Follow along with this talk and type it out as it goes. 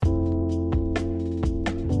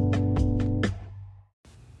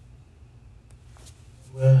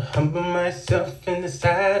humble myself in the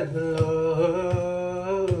sight of the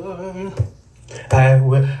Lord. I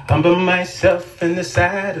will humble myself in the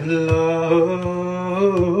sight of the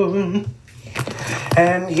Lord.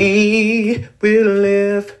 And He will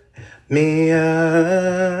lift me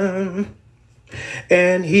up.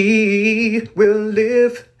 And He will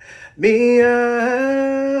lift me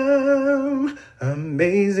up.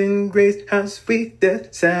 Amazing grace, how sweet the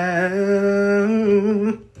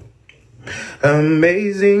sound.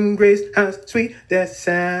 Amazing grace, how sweet that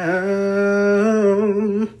sound.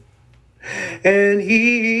 And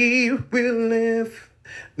He will lift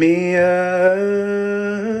me up.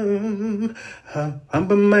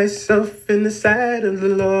 Humble myself in the sight of the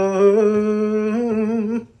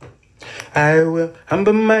Lord. I will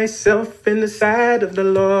humble myself in the sight of the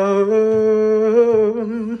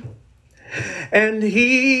Lord. And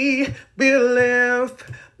He will lift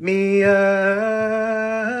me up.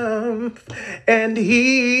 And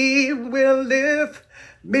He will lift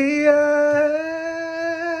me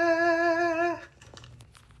up.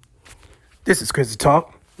 This is Chrissy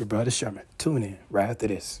Talk with Brother Sherman. Tune in right after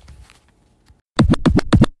this.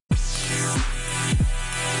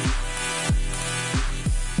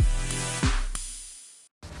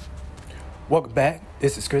 Welcome back.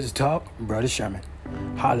 This is Chrissy Talk with Brother Sherman.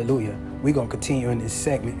 Hallelujah. We're going to continue in this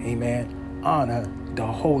segment. Amen. Honor the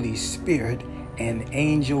Holy Spirit and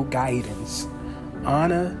angel guidance.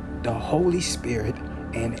 Honor the Holy Spirit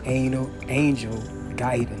and angel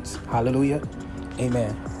guidance. Hallelujah.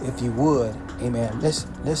 Amen. If you would, amen.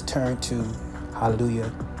 Let's turn to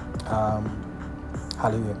hallelujah.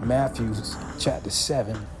 Hallelujah. Matthew chapter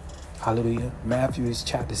 7. Hallelujah. Matthew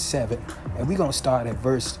chapter 7. And we're going to start at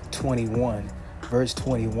verse 21. Verse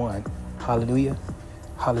 21. Hallelujah.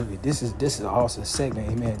 Hallelujah. This is an awesome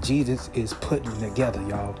segment. Amen. Jesus is putting together,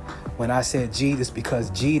 y'all. When I said Jesus,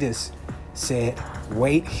 because Jesus said,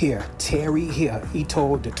 wait here, tarry here. He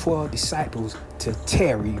told the 12 disciples to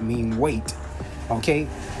tarry, mean wait. Okay.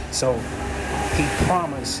 So He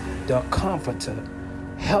promised the comforter,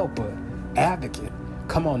 helper, advocate.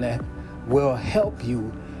 Come on now. Will help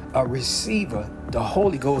you. A receiver. The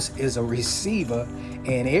Holy Ghost is a receiver.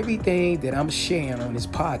 And everything that I'm sharing on this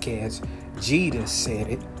podcast, Jesus said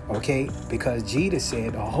it, okay? Because Jesus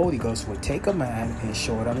said the Holy Ghost will take a mind and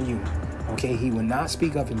show it unto you, okay? He will not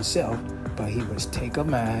speak of Himself, but He will take a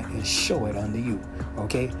mind and show it unto you,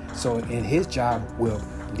 okay? So in His job will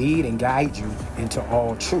lead and guide you into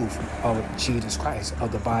all truth of Jesus Christ,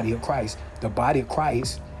 of the body of Christ. The body of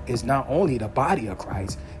Christ is not only the body of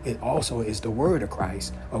Christ, it also is the word of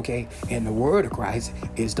Christ, okay? And the word of Christ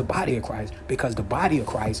is the body of Christ, because the body of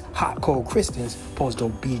Christ, hot, cold Christians, supposed to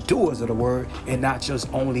be doers of the word and not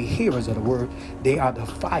just only hearers of the word. They are the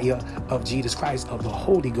fire of Jesus Christ, of the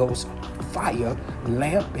Holy Ghost, fire,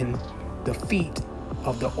 lamp in the feet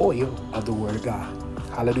of the oil of the word of God.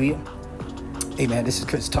 Hallelujah. Amen. This is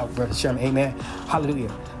Chris Talk, Brother Sherman. Amen.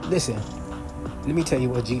 Hallelujah. Listen, let me tell you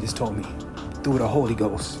what Jesus told me through the Holy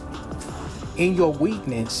Ghost. In your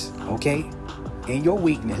weakness, okay? In your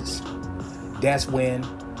weakness, that's when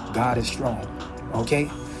God is strong,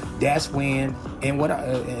 okay? That's when,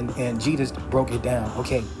 and Jesus broke it down,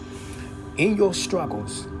 okay? In your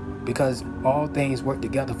struggles, because all things work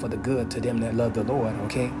together for the good to them that love the Lord,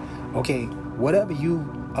 okay? Okay, whatever you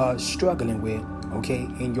are struggling with, okay,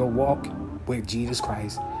 in your walk with Jesus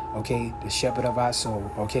Christ, okay, the shepherd of our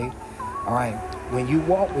soul, okay? All right, when you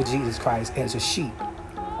walk with Jesus Christ as a sheep,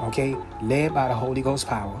 okay, led by the Holy Ghost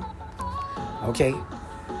power, okay,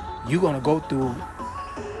 you're going to go through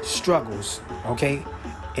struggles, okay,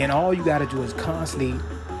 and all you got to do is constantly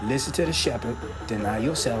listen to the shepherd, deny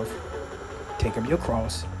yourself, take up your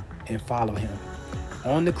cross, and follow Him.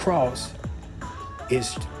 On the cross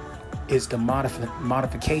is the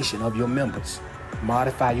modification of your members.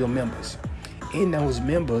 Modify your members. In those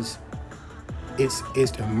members, it's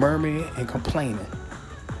the murmuring and complaining.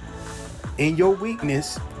 In your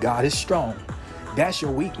weakness, God is strong. That's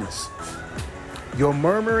your weakness. Your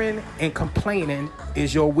murmuring and complaining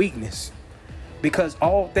is your weakness, because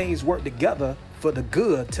all things work together for the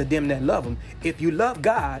good to them that love Him. If you love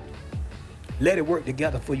God, let it work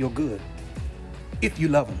together for your good. If you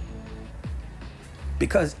love Him.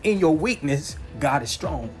 Because in your weakness, God is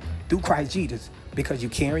strong through Christ Jesus, because you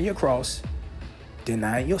carry your cross,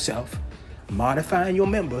 denying yourself, modifying your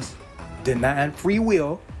members, denying free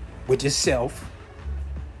will, which is self,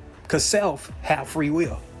 because self have free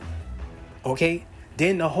will. Okay?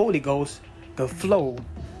 Then the Holy Ghost could flow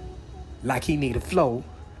like He need to flow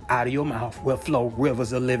out of your mouth, will flow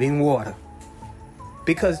rivers of living water.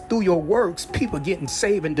 Because through your works, people getting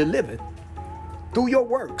saved and delivered. Through your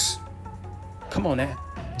works. Come on now.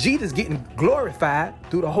 Jesus getting glorified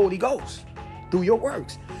through the Holy Ghost, through your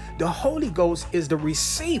works. The Holy Ghost is the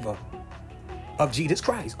receiver of Jesus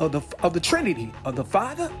Christ, of the Trinity, of the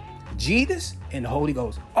Father, Jesus, and the Holy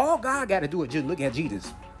Ghost. All God got to do is just look at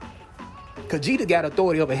Jesus. Because Jesus got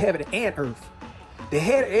authority over heaven and earth. The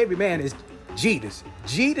head of every man is Jesus.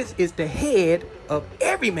 Jesus is the head of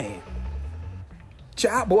every man.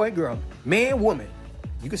 Child, boy, girl, man, woman.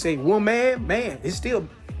 You can say woman, man. It's still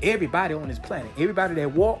everybody on this planet. Everybody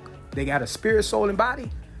that walk, they got a spirit, soul, and body.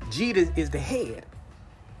 Jesus is the head.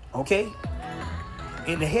 Okay?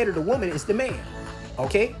 And the head of the woman is the man.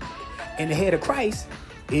 Okay? And the head of Christ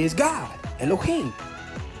is God. Elohim.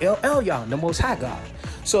 El Elyon, the Most High God.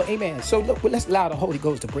 So, amen. So, look, let's allow the Holy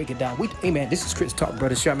Ghost to break it down. Amen. This is Chris Talk,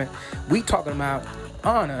 Brother Sherman. We talking about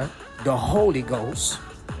honor the Holy Ghost.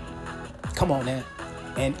 Come on now.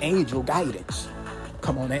 And angel guidance.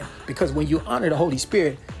 Come on now. Because when you honor the Holy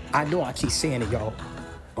Spirit, I know I keep saying it, y'all.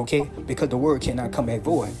 Okay? Because the word cannot come back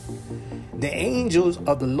void. The angels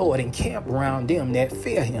of the Lord encamp around them that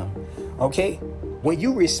fear him. Okay? When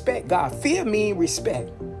you respect God, fear means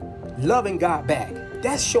respect. Loving God back.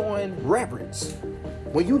 That's showing reverence.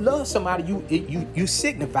 When you love somebody, you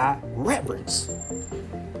signify reverence.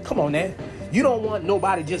 Come on now. You don't want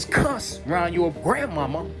nobody just cuss around your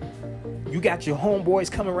grandmama. You got your homeboys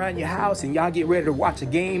coming around your house and y'all get ready to watch a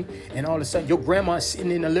game, and all of a sudden your grandma's sitting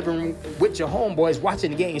in the living room with your homeboys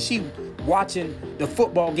watching the game, and she watching the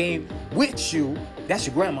football game with you. That's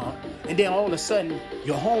your grandma. And then all of a sudden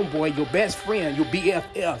your homeboy, your best friend, your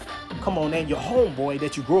BFF, come on, man, your homeboy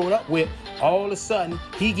that you grew up with, all of a sudden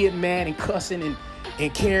he get mad and cussing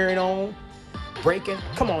and carrying on, breaking.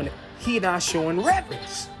 Come on, he not showing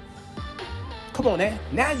reverence. Come on, man.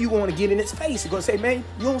 Now you want to get in his face and go say, man,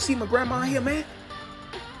 you don't see my grandma here, man?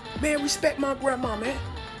 Man, respect my grandma, man.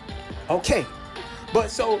 Okay. But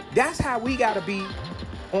so that's how we got to be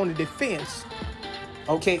on the defense,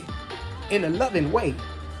 okay, in a loving way,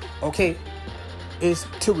 okay, is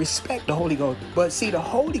to respect the Holy Ghost. But see, the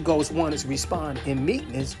Holy Ghost wants us to respond in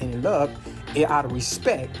meekness and in love, out of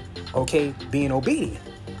respect, okay, being obedient.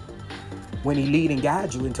 When he lead and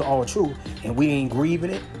guide you into all truth, and we ain't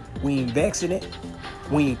grieving it, we ain't vexing it,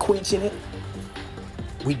 we ain't quenching it,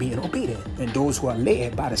 we being obedient. And those who are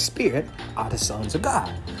led by the Spirit are the sons of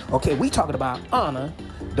God. Okay, we talking about honor,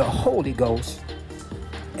 the Holy Ghost,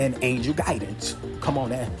 and angel guidance. Come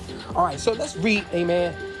on now. All right, so let's read,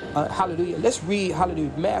 amen, hallelujah. Let's read,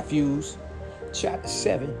 hallelujah, Matthew chapter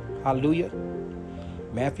 7, hallelujah.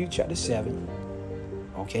 Matthew chapter 7,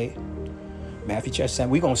 okay. Matthew chapter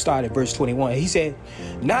 7, we're going to start at verse 21. He said,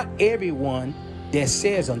 not everyone that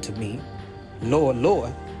says unto me, Lord,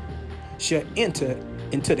 Lord, shall enter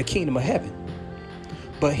into the kingdom of heaven,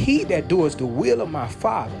 but he that doeth the will of my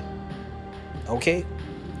Father, okay,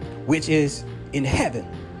 which is in heaven.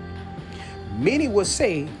 Many will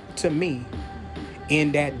say to me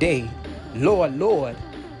in that day, Lord, Lord,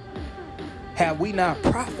 have we not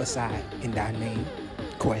prophesied in thy name?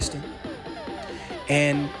 Question.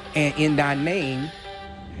 And in thy name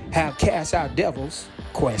have cast out devils?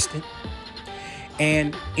 Question.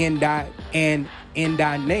 And in thy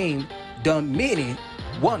name done many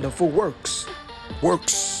wonderful works?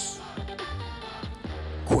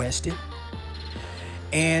 Question.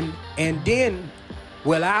 And then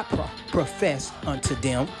will I profess unto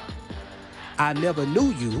them, I never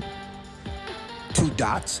knew you. Two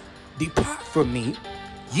dots. Depart from me,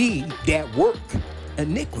 ye that work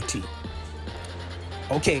iniquity.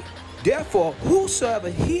 Okay, therefore, whosoever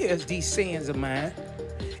hears these sayings of mine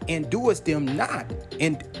and doeth them not,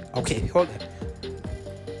 and okay, hold on.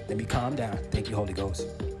 Let me calm down. Thank you, Holy Ghost.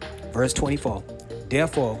 Verse 24.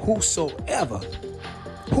 Therefore, whosoever,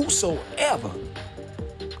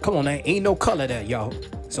 come on, there ain't no color there, y'all.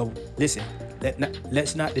 So listen,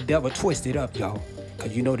 let's not the devil twist it up, y'all.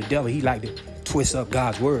 Because you know the devil, he like to twist up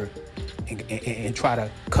God's word and try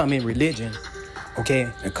to come in religion, okay,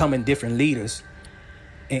 and come in different leaders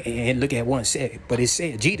and look at one said. But it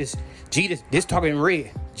said, Jesus, this talking in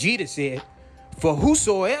red. Jesus said, for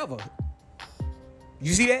whosoever,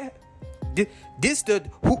 you see that? This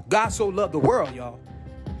who God so loved the world, y'all.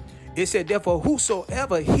 It said, therefore,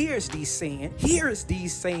 whosoever hears these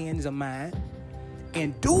sayings of mine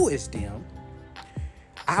and doeth them,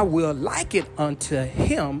 I will liken unto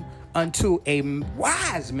him, unto a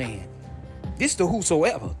wise man. This the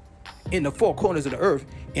whosoever in the four corners of the earth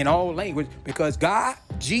in all language, because God,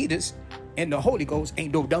 Jesus, and the Holy Ghost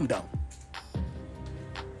ain't no dum-dum.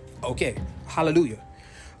 Okay, hallelujah.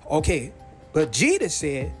 Okay, but Jesus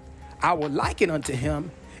said, I will liken unto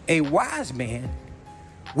him a wise man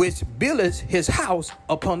which buildeth his house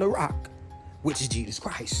upon the rock, which is Jesus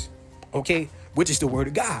Christ. okay, which is the word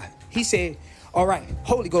of God. He said, all right,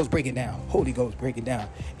 Holy Ghost, break it down. Holy Ghost, break it down.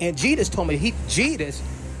 And Jesus told me, Jesus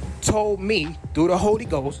told me through the Holy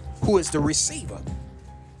Ghost, who is the receiver.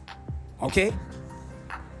 Okay?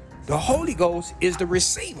 The Holy Ghost is the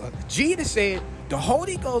receiver. Jesus said the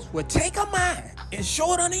Holy Ghost will take a mind and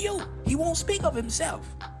show it unto you. He won't speak of himself.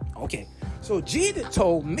 Okay. So Jesus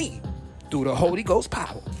told me through the Holy Ghost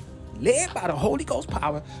power, led by the Holy Ghost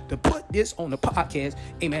power, to put this on the podcast.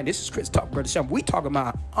 Amen. This is Chris Talk, Brother Sean. We talking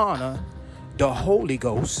about honor the Holy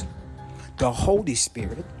Ghost, the Holy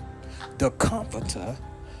Spirit, the Comforter,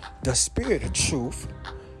 the Spirit of Truth,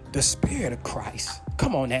 the Spirit of Christ.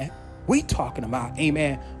 Come on now. We talking about,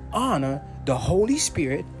 amen, honor the Holy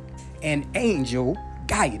Spirit and angel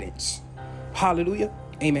guidance. Hallelujah.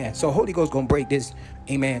 Amen. So Holy Ghost gonna break this.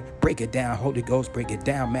 Amen. Break it down. Holy Ghost, break it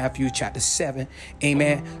down. Matthew chapter 7.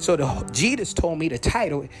 Amen. So Jesus told me to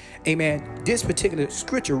title, amen, this particular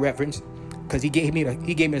scripture reference, because he gave me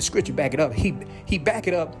the scripture, back it up. He back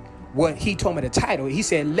it up what he told me to title. He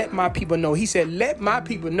said, let my people know. He said, let my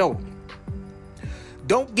people know.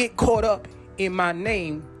 Don't get caught up in my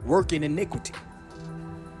name working iniquity.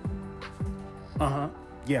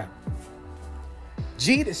 Yeah.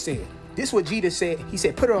 Jesus said, this is what Jesus said. He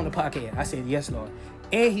said, put it on the podcast. I said, yes, Lord.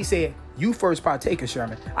 And he said, you first partake of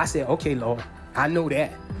Sherman. I said, okay, Lord, I know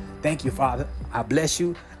that. Thank you, Father. I bless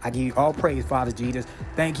you. I give you all praise, Father Jesus.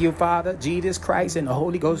 Thank you, Father, Jesus Christ, and the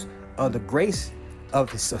Holy Ghost of the grace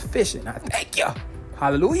of is sufficient. I thank you.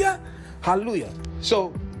 Hallelujah. Hallelujah.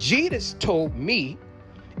 So Jesus told me,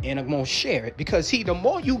 and I'm going to share it, because the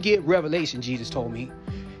more you get revelation, Jesus told me,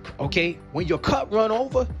 okay, when your cup run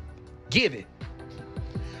over, give it.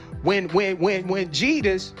 When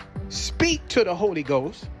Jesus speak to the Holy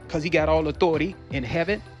Ghost, because he got all authority in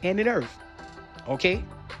heaven and in earth, okay,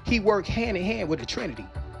 he worked hand in hand with the Trinity,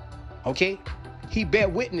 okay, he bear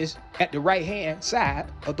witness at the right hand side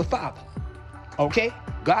of the Father, okay.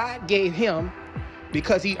 God gave him,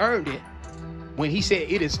 because he earned it, when he said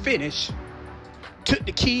it is finished, took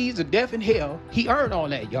the keys of death and hell. He earned all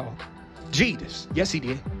that, y'all. Jesus, yes, he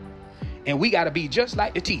did. And we got to be just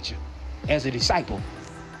like the teacher as a disciple.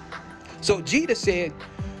 So Jesus said,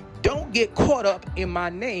 don't get caught up in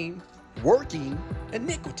my name working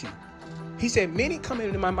iniquity. He said, many come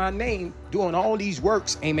into my name doing all these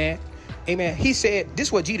works. Amen. Amen. He said, this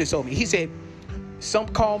is what Jesus told me. He said, some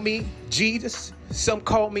call me Jesus. Some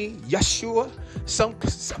call me Yeshua. Some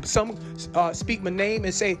speak my name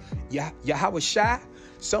and say Yahweh Shai.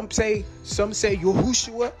 Some say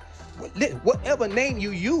Yahushua. Whatever name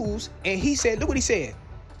you use. And he said, look what he said.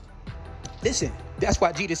 Listen, that's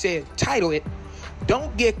why Jesus said, title it,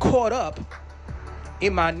 don't get caught up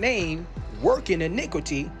in my name working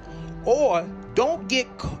iniquity, or don't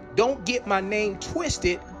get my name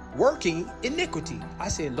twisted working iniquity. I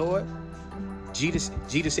said, Lord, Jesus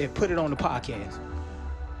said, put it on the podcast.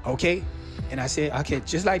 Okay. And I said, okay,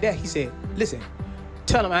 just like that. He said, listen,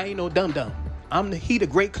 tell him I ain't no dum-dum. He the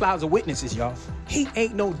great clouds of witnesses, y'all. He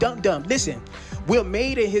ain't no dum-dum. Listen, we're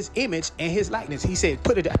made in his image and his likeness. He said,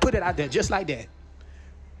 put it out there just like that.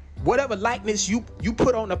 Whatever likeness you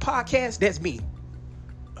put on the podcast, that's me.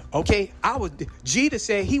 Okay. Jesus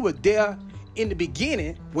said he was there in the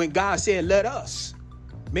beginning when God said, let us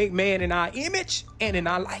make man in our image and in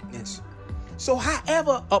our likeness. So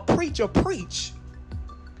however a preacher preach,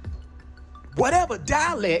 whatever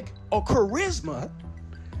dialect or charisma,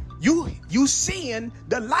 you seeing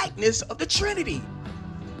the likeness of the Trinity.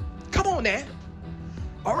 Come on now.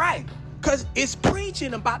 All right. Because it's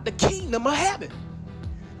preaching about the kingdom of heaven.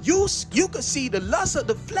 You could see the lust of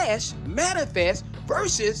the flesh manifest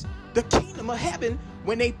versus the kingdom of heaven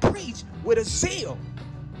when they preach with a zeal.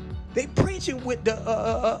 They preaching with the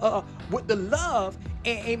love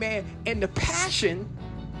and amen and the passion.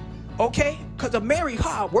 Okay, because a merry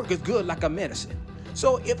heart worketh good like a medicine.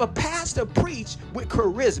 So if a pastor preach with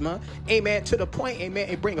charisma, amen, to the point, amen,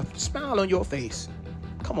 and bring a smile on your face,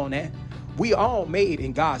 come on now. We all made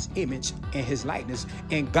in God's image and his likeness.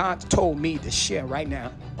 And God told me to share right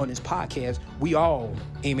now on this podcast, we all,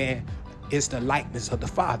 amen, is the likeness of the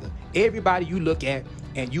Father. Everybody you look at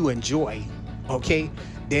and you enjoy, okay,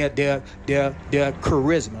 their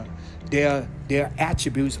charisma, their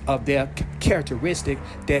attributes of their characteristic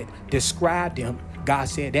that describe them, God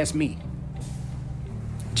said, that's me.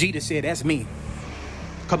 Jesus said, that's me.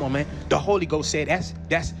 Come on, man. The Holy Ghost said,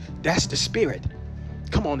 that's the Spirit.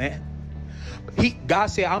 Come on, man. God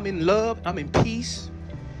said, I'm in love. I'm in peace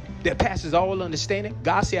that passes all understanding.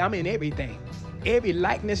 God said, I'm in everything. Every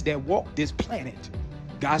likeness that walked this planet.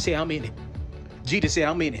 God said, I'm in it. Jesus said,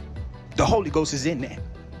 I'm in it. The Holy Ghost is in there.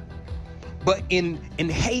 But in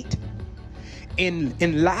hate,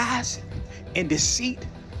 in lies and deceit.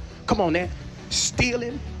 Come on now.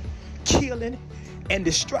 Stealing, killing, and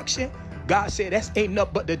destruction. God said that's ain't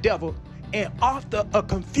nothing but the devil. And author of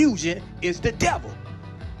confusion is the devil.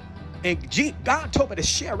 And God told me to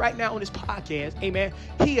share right now on this podcast. Amen.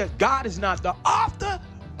 God is not the author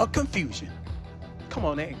of confusion. Come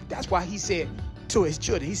on, man. That's why he said to his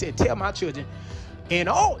children, he said, tell my children, and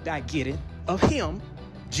all that getting of him,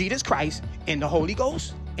 Jesus Christ, and the Holy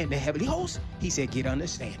Ghost, and the heavenly host, he said, get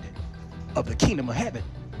understanding of the kingdom of heaven.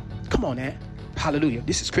 Come on, man. Hallelujah.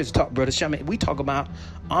 This is Chris Talk, Brother Shaman. We talk about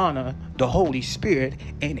honor, the Holy Spirit,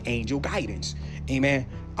 and angel guidance. Amen.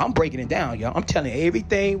 I'm breaking it down, y'all. I'm telling you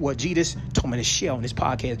everything what Jesus told me to share on this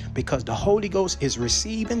podcast, because the Holy Ghost is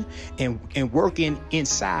receiving and working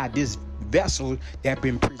inside this vessel that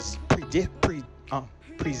been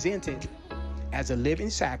presented as a living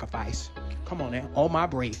sacrifice. Come on now. On my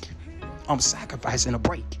break, I'm sacrificing a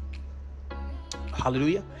break.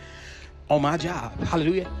 Hallelujah. On my job.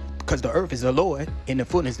 Hallelujah. Because the earth is the Lord and the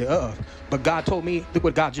fullness thereof. But God told me, look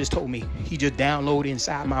what God just told me. He just downloaded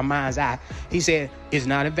inside my mind's eye. He said, it's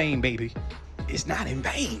not in vain, baby. It's not in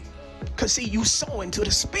vain. Because see, you sow into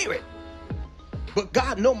the spirit. But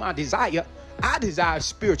God know my desire. I desire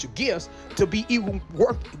spiritual gifts to be even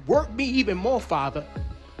work me even more, Father.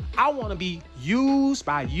 I want to be used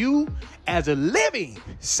by you as a living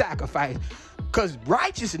sacrifice. Because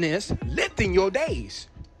righteousness lengthen your days.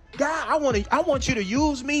 God, I want you to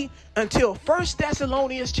use me until 1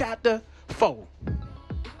 Thessalonians chapter 4.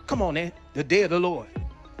 Come on, man. The day of the Lord,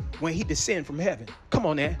 when he descend from heaven. Come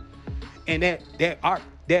on, man. And that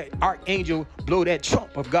archangel blow that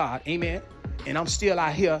trump of God. Amen. And I'm still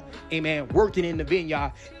out here, amen, working in the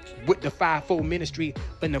vineyard with the fivefold ministry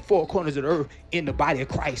in the four corners of the earth in the body of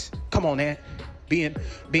Christ. Come on, man.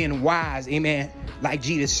 Being wise, amen. Like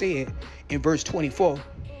Jesus said in verse 24.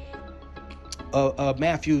 Of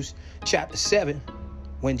Matthew chapter 7,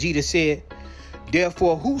 when Jesus said,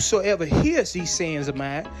 therefore, whosoever hears these sayings of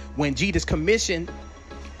mine, when Jesus commissioned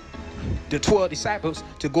the 12 disciples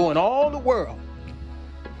to go in all the world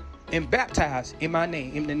and baptize in my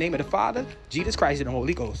name, in the name of the Father, Jesus Christ, and the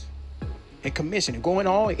Holy Ghost, and commission and going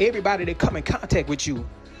on, everybody that come in contact with you,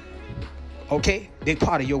 okay, they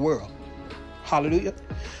part of your world. Hallelujah.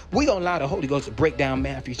 We're going to allow the Holy Ghost to break down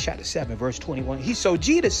Matthew chapter 7, verse 21. So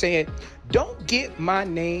Jesus said, don't get my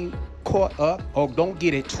name caught up, or don't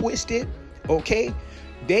get it twisted. Okay.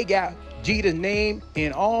 They got Jesus' name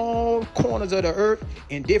in all corners of the earth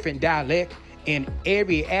in different dialect, in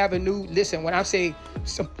every avenue. Listen, when I say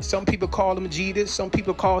some people call him Jesus, some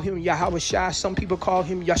people call him Yahweh Shai, some people call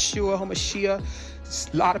him Yeshua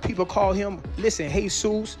HaMashiach. A lot of people call him, listen,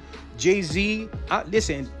 Jesus, Jay-Z.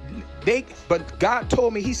 Listen, but God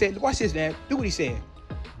told me, he said, watch this, man. Do what he said.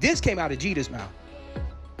 This came out of Jesus' mouth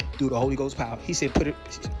through the Holy Ghost power. He said,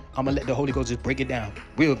 I'm going to let the Holy Ghost just break it down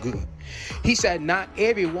real good. He said, not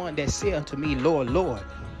everyone that say unto me, Lord, Lord.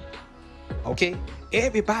 Okay.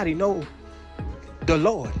 Everybody know the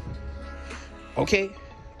Lord. Okay.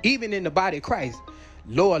 Even in the body of Christ,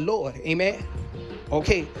 Lord, Lord. Amen.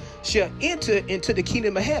 Okay. Shall enter into the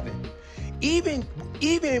kingdom of heaven. Even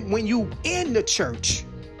when you in the church,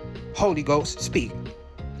 Holy Ghost, speak.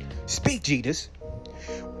 Speak, Jesus.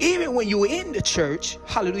 Even when you're in the church,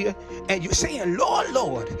 hallelujah, and you're saying, Lord,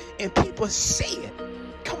 Lord, and people see it.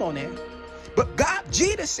 Come on now. But God,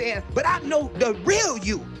 Jesus said, but I know the real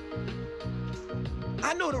you.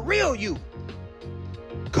 I know the real you.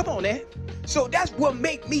 Come on now. So that's what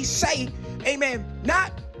make me say, amen,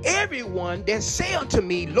 not everyone that say unto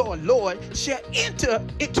me, Lord, Lord, shall enter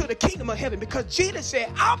into the kingdom of heaven. Because Jesus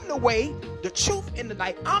said, I'm the way, the truth, and the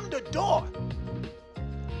light. I'm the door.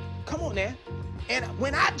 Come on now. And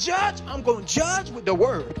when I judge, I'm going to judge with the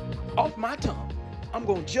word off my tongue. I'm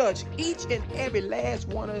going to judge each and every last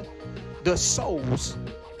one of the souls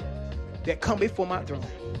that come before my throne.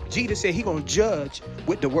 Jesus said he going to judge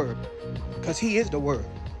with the word, because he is the word.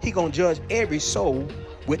 He going to judge every soul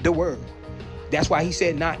with the word. That's why he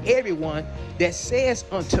said, not everyone that says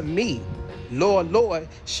unto me, Lord, Lord,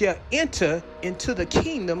 shall enter into the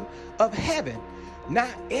kingdom of heaven. Not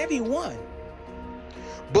everyone,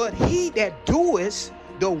 but he that doeth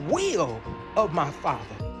the will of my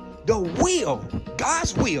Father. The will,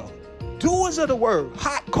 God's will. Doers of the word,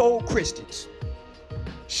 hot, cold Christians.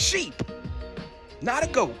 Sheep, not a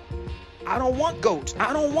goat. I don't want goats.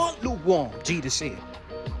 I don't want lukewarm, Jesus said.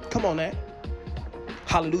 Come on now.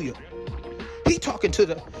 Hallelujah. He talking to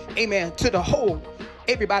the, amen, to the whole,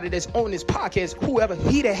 everybody that's on this podcast, whoever,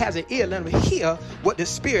 he that has an ear, let him hear what the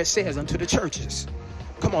Spirit says unto the churches.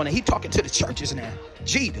 Come on, and he talking to the churches now.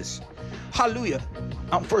 Jesus. Hallelujah.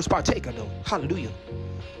 I'm first partaker though. Hallelujah.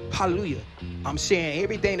 Hallelujah. I'm sharing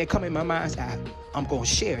everything that come in my mind's eye. I'm going to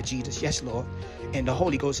share Jesus. Yes, Lord. And the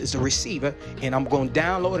Holy Ghost is the receiver. And I'm going to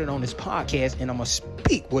download it on this podcast. And I'm going to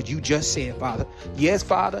speak what you just said, Father. Yes,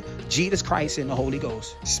 Father. Jesus Christ and the Holy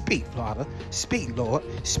Ghost. Speak, Father. Speak, Lord.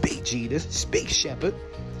 Speak, Jesus. Speak, Shepherd.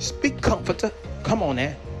 Speak, Comforter. Come on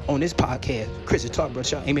now. On this podcast, Christian Talk,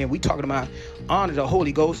 brother. Amen. We talking about honor the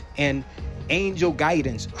Holy Ghost and angel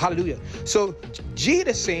guidance. Hallelujah. So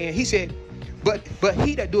Jesus saying, he said, but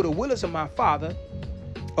he that do the wills of my Father,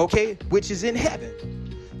 okay, which is in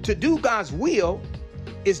heaven. To do God's will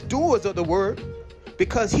is doers of the word,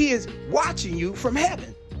 because he is watching you from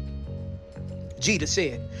heaven. Jesus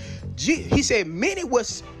said, he said, many will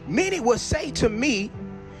say to me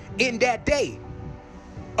in that day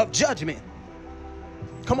of judgment.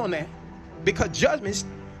 Come on now. Because judgments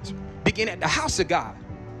begin at the house of God.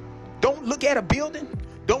 Don't look at a building.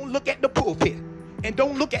 Don't look at the pulpit. And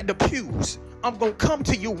don't look at the pews. I'm going to come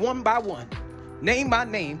to you one by one, name by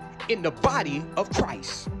name, in the body of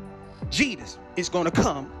Christ. Jesus is going to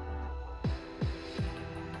come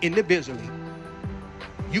individually.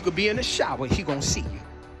 You could be in the shower, he going to see you.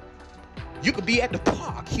 You could be at the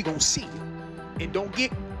park, he going to see you. And don't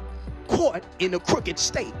get caught in a crooked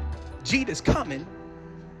state. Jesus coming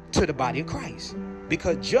to the body of Christ,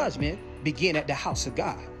 because judgment begin at the house of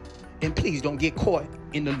God. And please don't get caught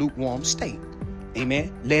in the lukewarm state.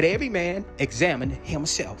 Amen. Let every man examine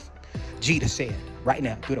himself. Jesus said right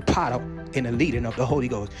now through the power and the leading of the Holy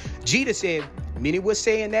Ghost. Jesus said, many will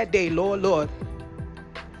say in that day, Lord, Lord,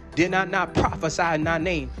 did I not prophesy in thy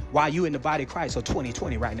name while you in the body of Christ? So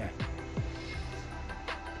 2020 right now.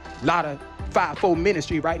 A lot of fivefold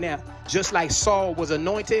ministry right now. Just like Saul was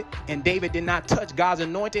anointed and David did not touch God's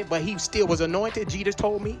anointed, but he still was anointed. Jesus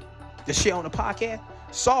told me to share on the podcast.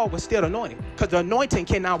 Saul was still anointed, because the anointing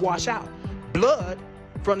cannot wash out. Blood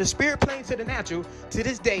from the spirit plane to the natural to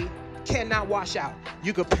this day cannot wash out.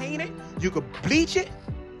 You could paint it, you could bleach it,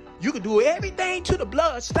 you could do everything to the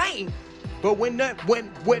blood stain. But when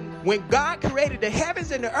God created the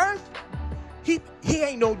heavens and the earth, he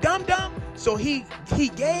ain't no dum-dum. So he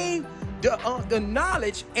gave the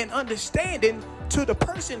knowledge and understanding to the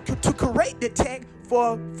person to create the tech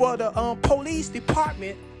for the police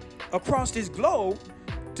department across this globe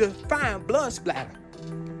to find blood splatter.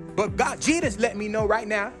 But God, Jesus let me know right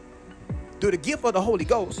now through the gift of the Holy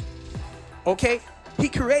Ghost, okay, he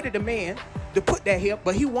created a man to put that here,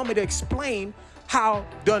 but he want me to explain how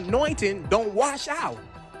the anointing don't wash out.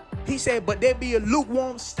 He said, but there be a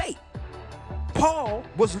lukewarm state. Saul,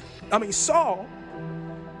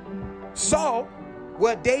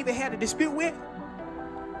 what David had a dispute with,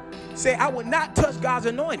 said, I will not touch God's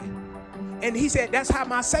anointing. And he said, that's how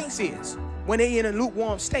my saints is when they in a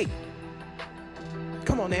lukewarm state.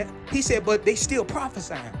 Come on now. He said, but they still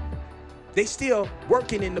prophesying. They still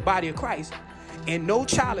working in the body of Christ. And no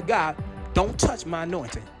child of God, don't touch my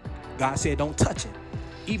anointing. God said, don't touch it.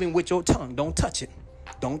 Even with your tongue, don't touch it.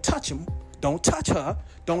 Don't touch him. Don't touch her.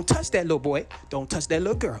 Don't touch that little boy. Don't touch that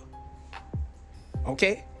little girl.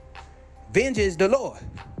 Okay? Vengeance is the Lord.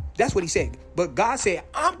 That's what he said. But God said,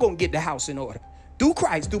 I'm going to get the house in order. Through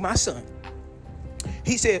Christ, through my son.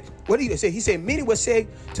 He said, what did he say? He said, many will say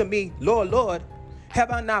to me, Lord, Lord, have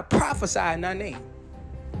I not prophesied in thy name?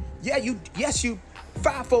 Yeah, yes, you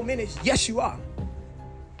 5-4 minutes. Yes, you are.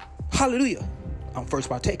 Hallelujah. I'm first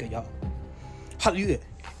partaker, y'all. Hallelujah.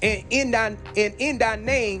 And in thy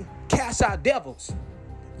name, cast out devils.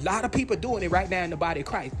 A lot of people doing it right now in the body of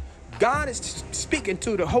Christ. God is speaking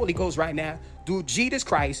to the Holy Ghost right now through Jesus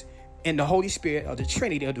Christ and the Holy Spirit of the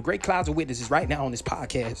Trinity of the great clouds of witnesses right now on this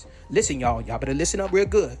podcast. Listen, y'all better listen up real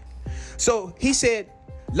good. So he said,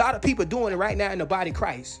 a lot of people doing it right now in the body of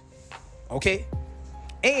Christ. Okay?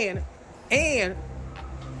 And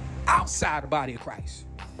outside the body of Christ.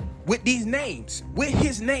 With these names. With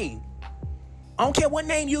his name. I don't care what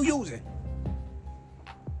name you using.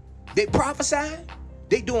 They prophesying.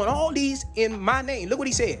 They doing all these in my name. Look what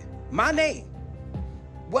he said. My name.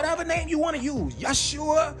 Whatever name you want to use.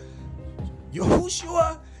 Yeshua.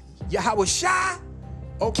 Yahushua. Yahushua.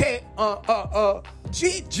 Okay.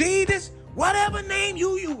 Jesus. Whatever name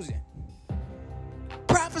you using.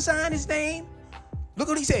 Prophesying his name. Look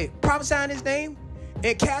what he said. Prophesying his name.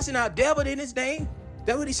 And casting out devils in his name.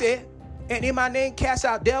 That's what he said. And in my name cast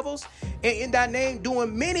out devils. And in thy name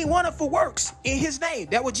doing many wonderful works in his name.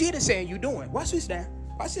 That's what Jesus saying you doing. Watch this now.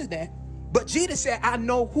 Watch this now. But Jesus said, I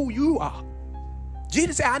know who you are.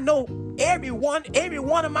 Jesus said, I know every one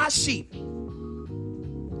of my sheep.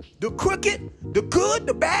 The crooked, the good,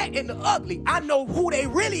 the bad, and the ugly. I know who they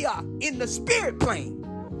really are in the spirit plane.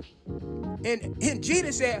 And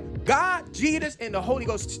Jesus said, God, Jesus, and the Holy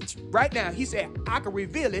Ghost, right now, he said, I can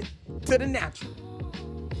reveal it to the natural.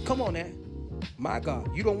 Come on now. My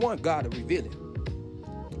God. You don't want God to reveal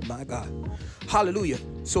it. My God. Hallelujah.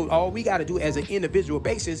 So all we got to do as an individual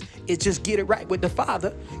basis is just get it right with the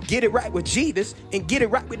Father, get it right with Jesus, and get it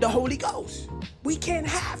right with the Holy Ghost. We can't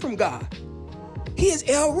hide from God. He is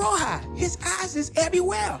El Roi. His eyes is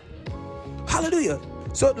everywhere. Hallelujah.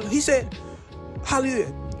 So he said,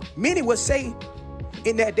 hallelujah. Many will say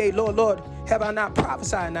in that day, Lord, Lord, have I not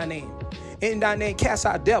prophesied in thy name? In thy name cast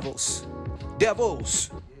out devils.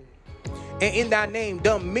 And in thy name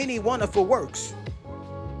done many wonderful works.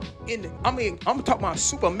 I'm talking about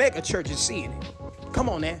super mega churches seeing it. Come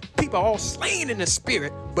on, man. People are all slain in the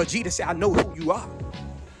spirit, but Jesus said, I know who you are.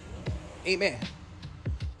 Amen.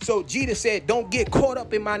 So Jesus said, don't get caught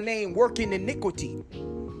up in my name working iniquity.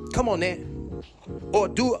 Come on, man. Or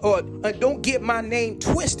don't get my name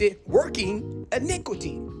twisted working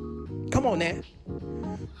iniquity. Come on, now.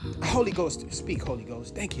 Holy Ghost, speak, Holy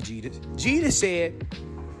Ghost. Thank you, Jesus. Jesus said,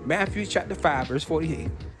 Matthew chapter 5, verse 48.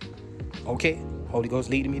 Okay, Holy Ghost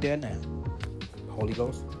leading me there now. Holy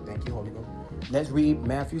Ghost, thank you, Holy Ghost. Let's read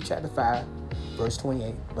Matthew chapter 5, verse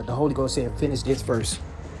 28. But the Holy Ghost said, finish this verse.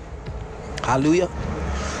 Hallelujah.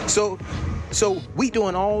 So we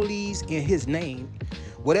doing all these in his name.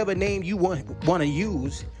 Whatever name you want to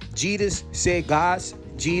use. Jesus said God's,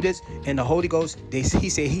 Jesus, and the Holy Ghost. He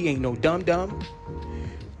said he ain't no dumb.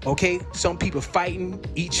 Okay, some people fighting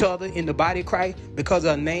each other in the body of Christ because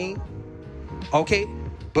of a name. Okay,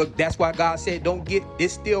 but that's why God said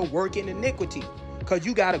it's still working iniquity, because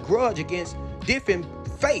you got a grudge against different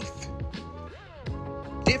faith.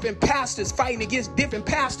 Different pastors fighting against different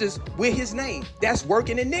pastors with his name. That's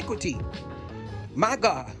working iniquity. My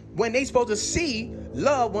God, when they supposed to see,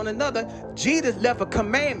 love one another, Jesus left a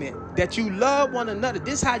commandment that you love one another.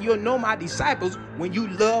 This is how you'll know my disciples, when you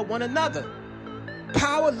love one another.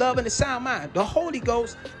 Power, love, and a sound mind. The Holy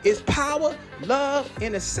Ghost is power, love,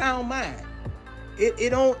 and a sound mind.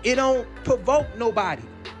 It don't provoke nobody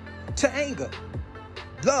to anger.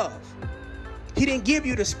 Love. He didn't give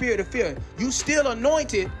you the spirit of fear. You still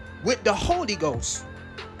anointed with the Holy Ghost.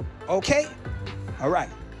 Okay? All right.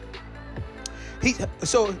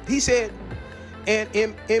 So he said, and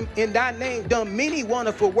in thy name done many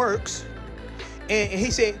wonderful works. And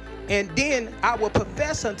he said, and then I will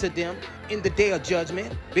profess unto them in the day of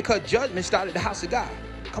judgment, because judgment started the house of God.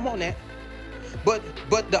 Come on now. But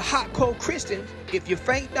the hot cold Christians, if you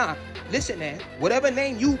faint not, listen now, whatever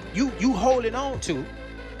name you holding on to,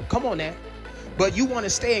 come on now. But you want to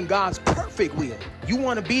stay in God's perfect will. You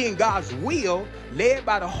want to be in God's will, led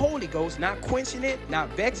by the Holy Ghost, not quenching it, not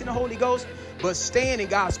vexing the Holy Ghost, but staying in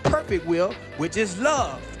God's perfect will, which is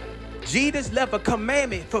love. Jesus left a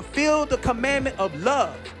commandment, fulfill the commandment of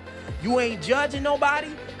love. You ain't judging nobody.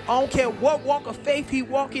 I don't care what walk of faith he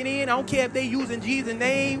walking in. I don't care if they using Jesus'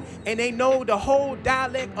 name and they know the whole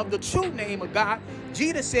dialect of the true name of God.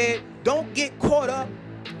 Jesus said, don't get caught up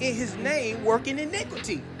in his name working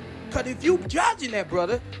iniquity. Because if you judging that,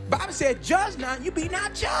 brother, Bible said, judge not, you be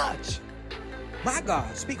not judged. My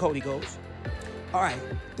God, speak, Holy Ghost. All right,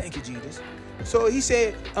 thank you, Jesus. So he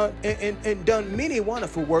said, and done many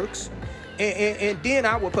wonderful works. And then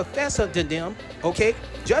I will profess unto them, okay,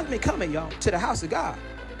 judgment coming, y'all, to the house of God.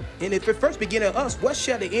 And if it first begin at us, what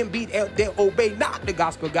shall the end be that obey not the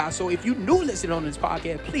gospel of God? So if you new listening on this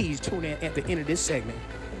podcast, please tune in at the end of this segment.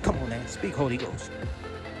 Come on now, speak, Holy Ghost.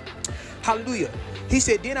 Hallelujah. He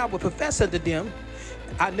said, then I will profess unto them,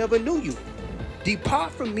 I never knew you.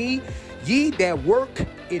 Depart from me, ye that work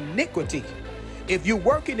iniquity. If you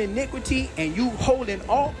work in iniquity and you holding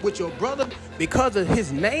off with your brother because of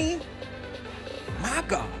his name, my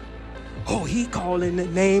God. Oh, he calling the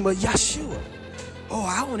name of Yeshua. Oh,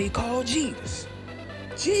 I only call Jesus.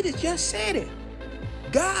 Jesus just said it.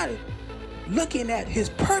 God looking at his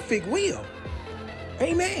perfect will.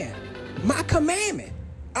 Amen. My commandment.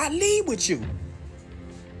 I lead with you.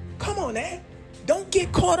 Come on, man. Don't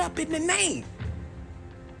get caught up in the name.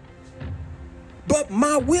 But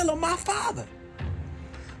my will of my Father.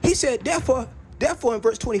 He said, therefore in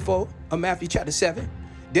verse 24 of Matthew chapter 7,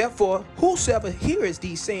 therefore, whosoever heareth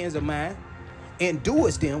these sayings of mine and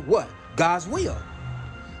doeth them, what? God's will.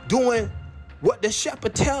 Doing what the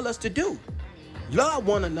shepherd tell us to do. Love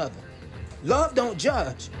one another. Love don't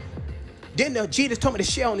judge. Then Jesus told me to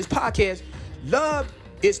share on this podcast. Love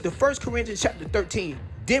is the 1 Corinthians chapter 13.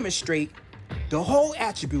 Demonstrate the whole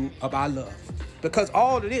attribute of our love. Because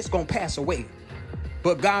all of this going to pass away.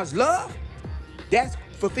 But God's love, that's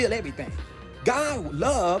fulfill everything. God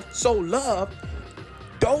love, so love,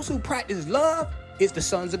 those who practice love is the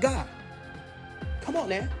sons of God. Come on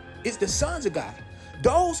now. is the sons of God.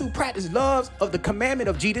 Those who practice loves of the commandment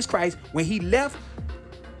of Jesus Christ when he left,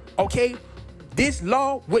 okay, this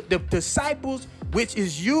law with the disciples, which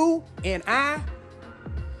is you and I,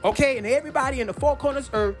 okay, and everybody in the four corners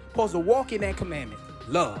of earth supposed to walk in that commandment.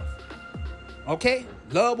 Love. Okay?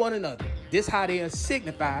 Love one another. This is how they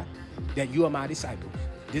signify that you are my disciples.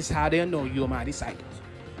 This is how they'll know you are my disciples.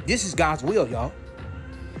 This is God's will, y'all.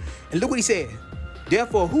 And look what he said.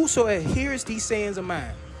 Therefore, whosoever hears these sayings of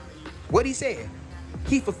mine, what he said,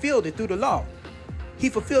 he fulfilled it through the law. He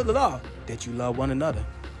fulfilled the law that you love one another.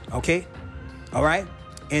 Okay? All right?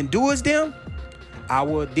 And doers them, I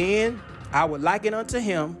would liken unto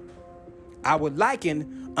him. I would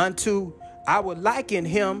liken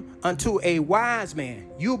him unto a wise man.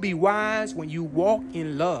 You'll be wise when you walk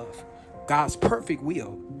in love, God's perfect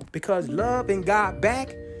will. Because loving God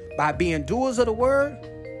back by being doers of the word,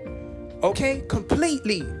 okay,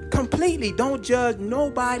 completely. Don't judge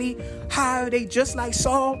nobody how they just like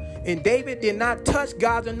Saul and David did not touch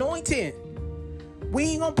God's anointing. We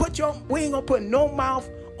ain't gonna put no mouth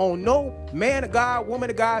on no man of God,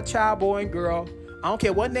 woman of God, child, boy, and girl. I don't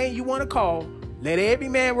care what name you want to call. Let every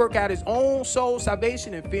man work out his own soul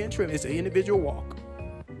salvation and fear and trembling. It's an individual walk.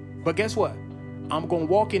 But guess what? I'm going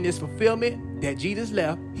to walk in this fulfillment that Jesus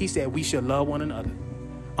left. He said we should love one another.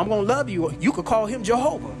 I'm going to love you. You could call him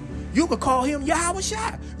Jehovah. You could call him Yahweh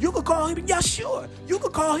Shai. You could call him Yeshua. You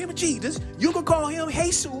could call him Jesus. You could call him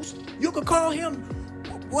Jesus. You could call him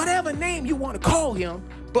whatever name you want to call him.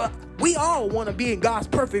 But we all want to be in God's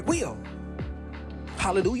perfect will.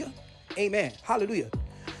 Hallelujah. Amen. Hallelujah.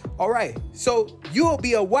 All right. So you'll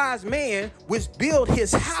be a wise man which build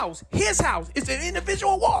his house. His house. It's an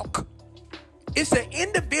individual walk. It's an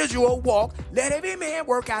individual walk. Let every man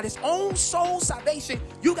work out his own soul salvation.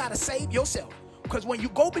 You got to save yourself. Because when you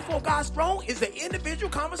go before God's throne, it's an individual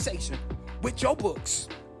conversation with your books.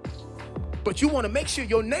 But you want to make sure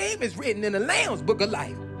your name is written in the Lamb's book of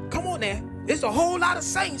life. Come on now. There's a whole lot of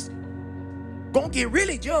saints gonna get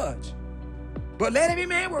really judged. But let every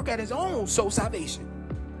man work out his own soul salvation.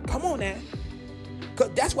 Come on now.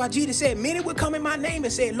 Because that's why Jesus said, many will come in my name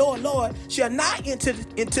and say, Lord, Lord, shall not enter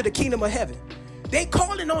into the kingdom of heaven. They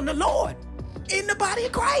calling on the Lord in the body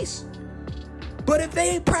of Christ. But if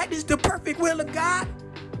they practice the perfect will of God,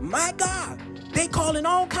 my God, they calling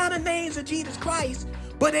all kind of names of Jesus Christ,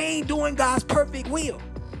 but they ain't doing God's perfect will.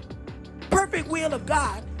 Perfect will of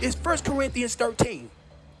God is 1 Corinthians 13.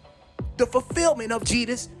 The fulfillment of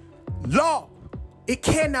Jesus' law. It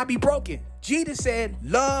cannot be broken. Jesus said,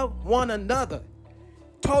 love one another.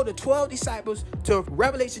 Told the 12 disciples to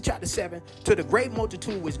Revelation chapter 7, to the great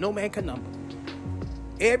multitude which no man can number.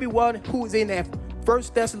 Everyone who is in that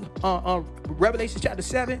Revelation chapter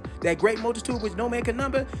 7, that great multitude which no man can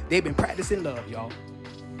number, they've been practicing love, y'all.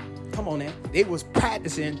 Come on now. They was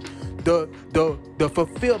practicing the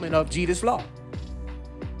fulfillment of Jesus' law.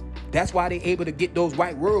 That's why they're able to get those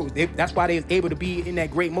white robes. That's why they're able to be in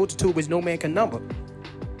that great multitude which no man can number.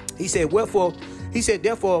 He said,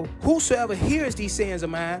 therefore, whosoever hears these sayings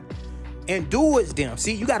of mine and doeth them.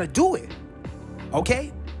 See, you got to do it.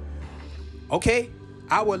 Okay? Okay?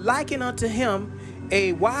 I will liken unto him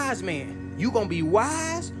a wise man. You're going to be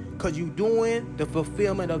wise because you're doing the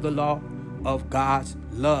fulfillment of the law of God's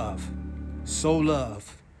love. So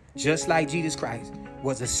love, just like Jesus Christ,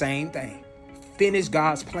 was the same thing. Finish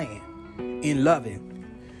God's plan in loving,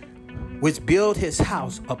 which build his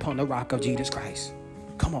house upon the rock of Jesus Christ.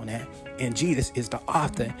 Come on now. And Jesus is the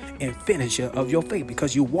author and finisher of your faith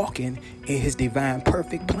because you're walking in his divine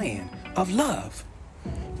perfect plan of love.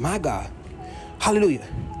 My God. Hallelujah.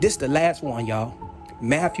 This is the last one, y'all.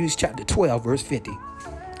 Matthew chapter 12, verse 50.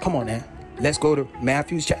 Come on now. Let's go to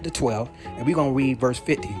Matthew chapter 12 and we're going to read verse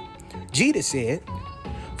 50. Jesus said,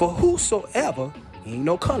 for whosoever, ain't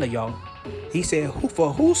no color, y'all. He said,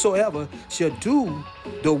 for whosoever shall do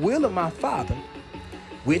the will of my Father,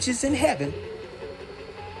 which is in heaven,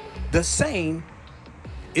 the same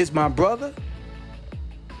is my brother,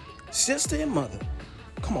 sister, and mother.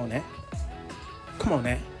 Come on now. Come on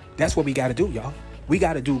now. That's what we got to do, y'all. We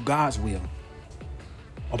got to do God's will.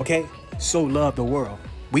 Okay? So love the world.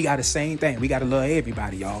 We got the same thing. We got to love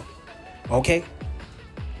everybody, y'all. Okay?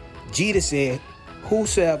 Jesus said,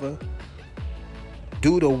 whosoever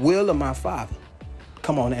do the will of my Father.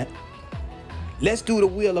 Come on now. Let's do the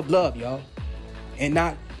will of love, y'all. And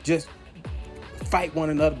not just fight one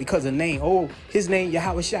another because of name. Oh, his name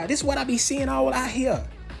Yahweh Shai. This is what I be seeing all out here.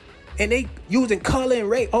 And they using color and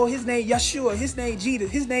race. Oh, his name Yeshua. His name Jesus.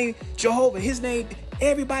 His name Jehovah. His name.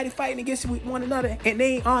 Everybody fighting against one another. And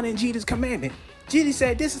they ain't honoring Jesus' commandment. Jesus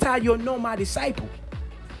said, this is how you'll know my disciple.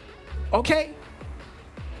 Okay?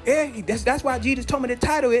 Yeah, that's why Jesus told me to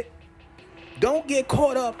title it, Don't get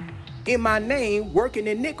caught up in my name working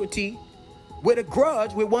iniquity with a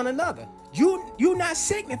grudge with one another. You not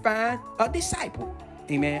signifying a disciple.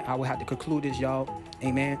 Amen. I will have to conclude this, y'all.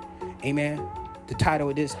 Amen. Amen. The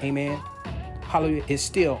title of this, amen, hallelujah, is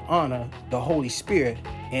still honor the Holy Spirit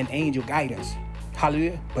and angel guidance.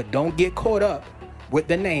 Hallelujah. But don't get caught up with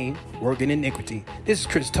the name working iniquity. This is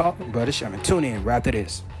Chris talking, Brother Sherman. Tune in right after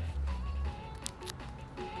this.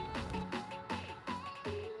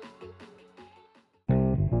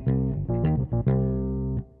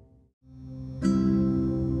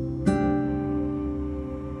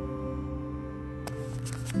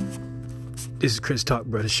 This is Chris Talk,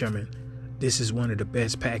 Brother Sherman. This is one of the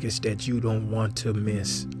best packages that you don't want to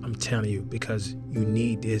miss. I'm telling you, because you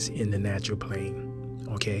need this in the natural plane.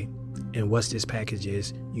 Okay? And what's this package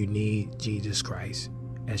is, you need Jesus Christ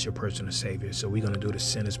as your personal Savior. So we're going to do the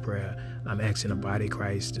sinner's prayer. I'm asking the body of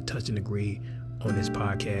Christ to touch and agree on this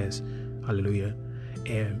podcast. Hallelujah.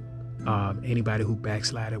 And anybody who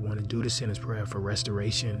backslided want to do the sinner's prayer for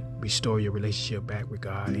restoration, restore your relationship back with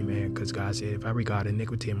God. Amen. Because God said, if I regard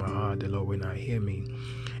iniquity in my heart, the Lord will not hear me.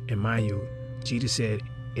 And mind you, Jesus said,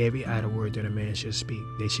 every idle word that a man should speak,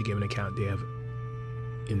 they should give an account thereof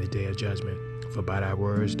in the day of judgment. For by thy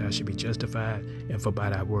words thou shalt be justified, and for by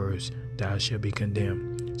thy words thou shalt be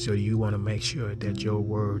condemned. So you want to make sure that your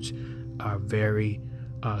words are very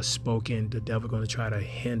spoken. The devil going to try to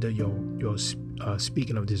hinder your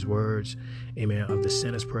speaking of these words, amen, of the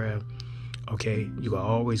sinner's prayer. Okay, you can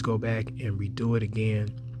always go back and redo it again.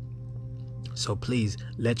 So please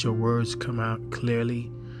let your words come out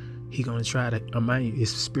clearly. He going to try to remind you,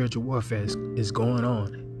 his spiritual warfare is going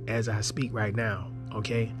on as I speak right now.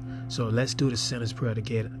 Okay, so let's do the sinner's prayer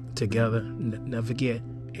together. Never forget,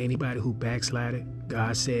 anybody who backslided,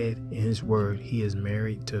 God said in his word, he is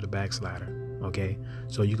married to the backslider. Okay,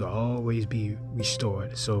 so you can always be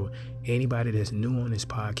restored. So anybody that's new on this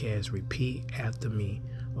podcast, repeat after me.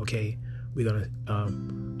 Okay, we're gonna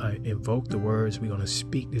invoke the words. We're gonna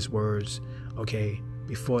speak these words. Okay,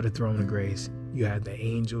 before the throne of grace, you have the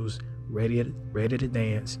angels ready to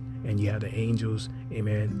dance, and you have the angels,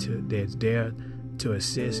 amen, that's there to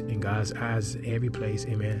assist in God's eyes in every place,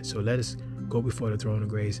 amen. So let us go before the throne of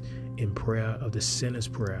grace in prayer of the sinner's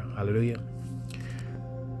prayer. Hallelujah.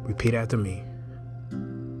 Repeat after me.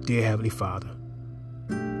 Dear Heavenly Father,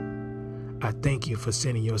 I thank you for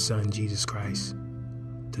sending your Son, Jesus Christ,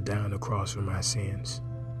 to die on the cross for my sins.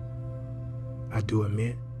 I do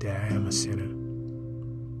admit that I am a sinner.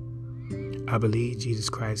 I believe Jesus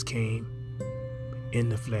Christ came in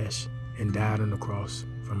the flesh and died on the cross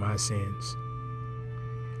for my sins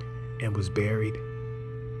and was buried,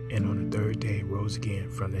 and on the third day rose again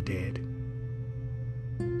from the dead.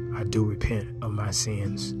 I do repent of my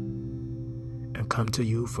sins and come to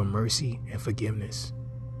you for mercy and forgiveness.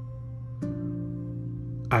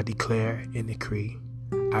 I declare and decree,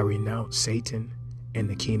 I renounce Satan and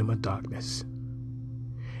the kingdom of darkness,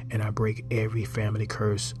 and I break every family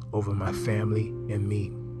curse over my family and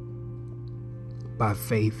me. By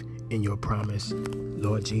faith in your promise,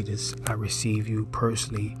 Lord Jesus, I receive you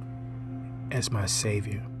personally as my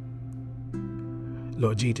Savior.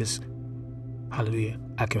 Lord Jesus, hallelujah,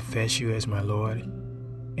 I confess you as my Lord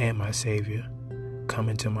and my Savior. Come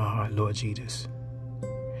into my heart, Lord Jesus,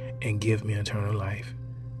 and give me eternal life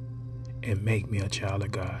and make me a child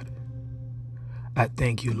of God. I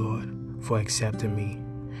thank you, Lord, for accepting me.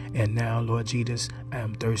 And now, Lord Jesus, I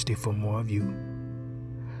am thirsty for more of you.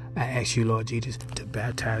 I ask you, Lord Jesus, to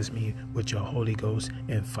baptize me with your Holy Ghost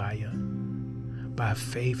and fire. By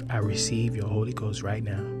faith, I receive your Holy Ghost right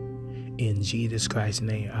now. In Jesus Christ's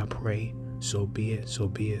name, I pray. So be it, so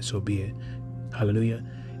be it, so be it. Hallelujah.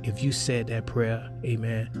 If you said that prayer,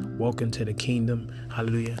 amen, welcome to the kingdom.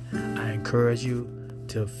 Hallelujah. I encourage you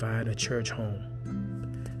to find a church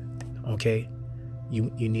home. Okay? You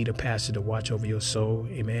need a pastor to watch over your soul,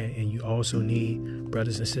 amen. And you also need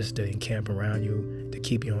brothers and sisters to encamp around you to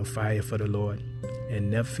keep you on fire for the Lord. And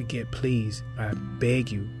never forget, please, I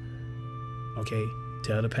beg you, okay,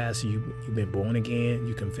 tell the pastor you've been born again,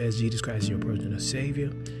 you confess Jesus Christ as your personal Savior,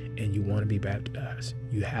 and you want to be baptized.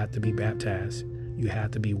 You have to be baptized. You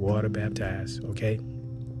have to be water baptized, okay?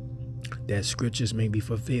 That scriptures may be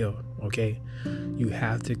fulfilled, okay? You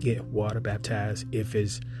have to get water baptized. If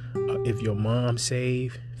your mom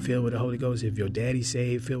saved, filled with the Holy Ghost. If your daddy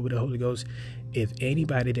saved, filled with the Holy Ghost. If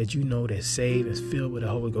anybody that you know that's saved is filled with the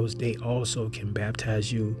Holy Ghost, they also can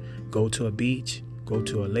baptize you. Go to a beach, go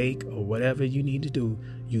to a lake, or whatever you need to do.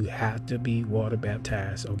 You have to be water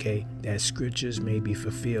baptized, okay? That scriptures may be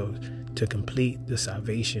fulfilled to complete the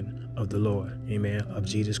salvation of the Lord, amen, of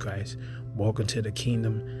Jesus Christ. Welcome to the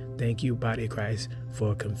kingdom. Thank you, body of Christ,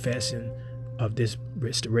 for confessing of this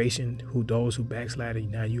restoration, those who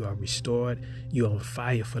backslided, now you are restored. You are on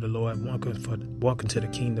fire for the Lord, walking to the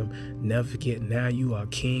kingdom. Never forget, now you are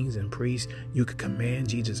kings and priests. You could command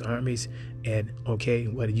Jesus' armies. And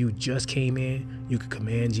whether you just came in, you could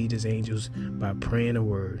command Jesus' angels by praying a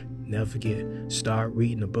word. Never forget, start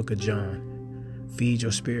reading the book of John. Feed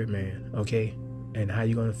your spirit, man. And how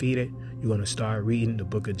you going to feed it? You're going to start reading the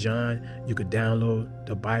book of John. You could download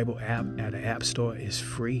the Bible app at the App Store. It's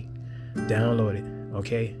free. Download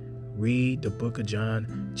it. Read the book of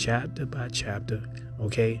John chapter by chapter.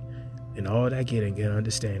 And all that get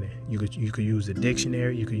understanding. You could use the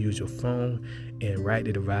dictionary. You could use your phone and write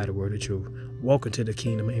to divide the word of truth. Welcome to the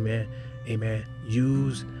kingdom. Amen.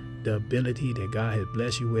 Use the ability that God has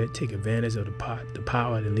blessed you with. Take advantage of the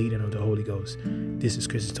power and the leading of the Holy Ghost. This is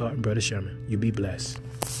Chris Tartan, Brother Sherman. You be blessed.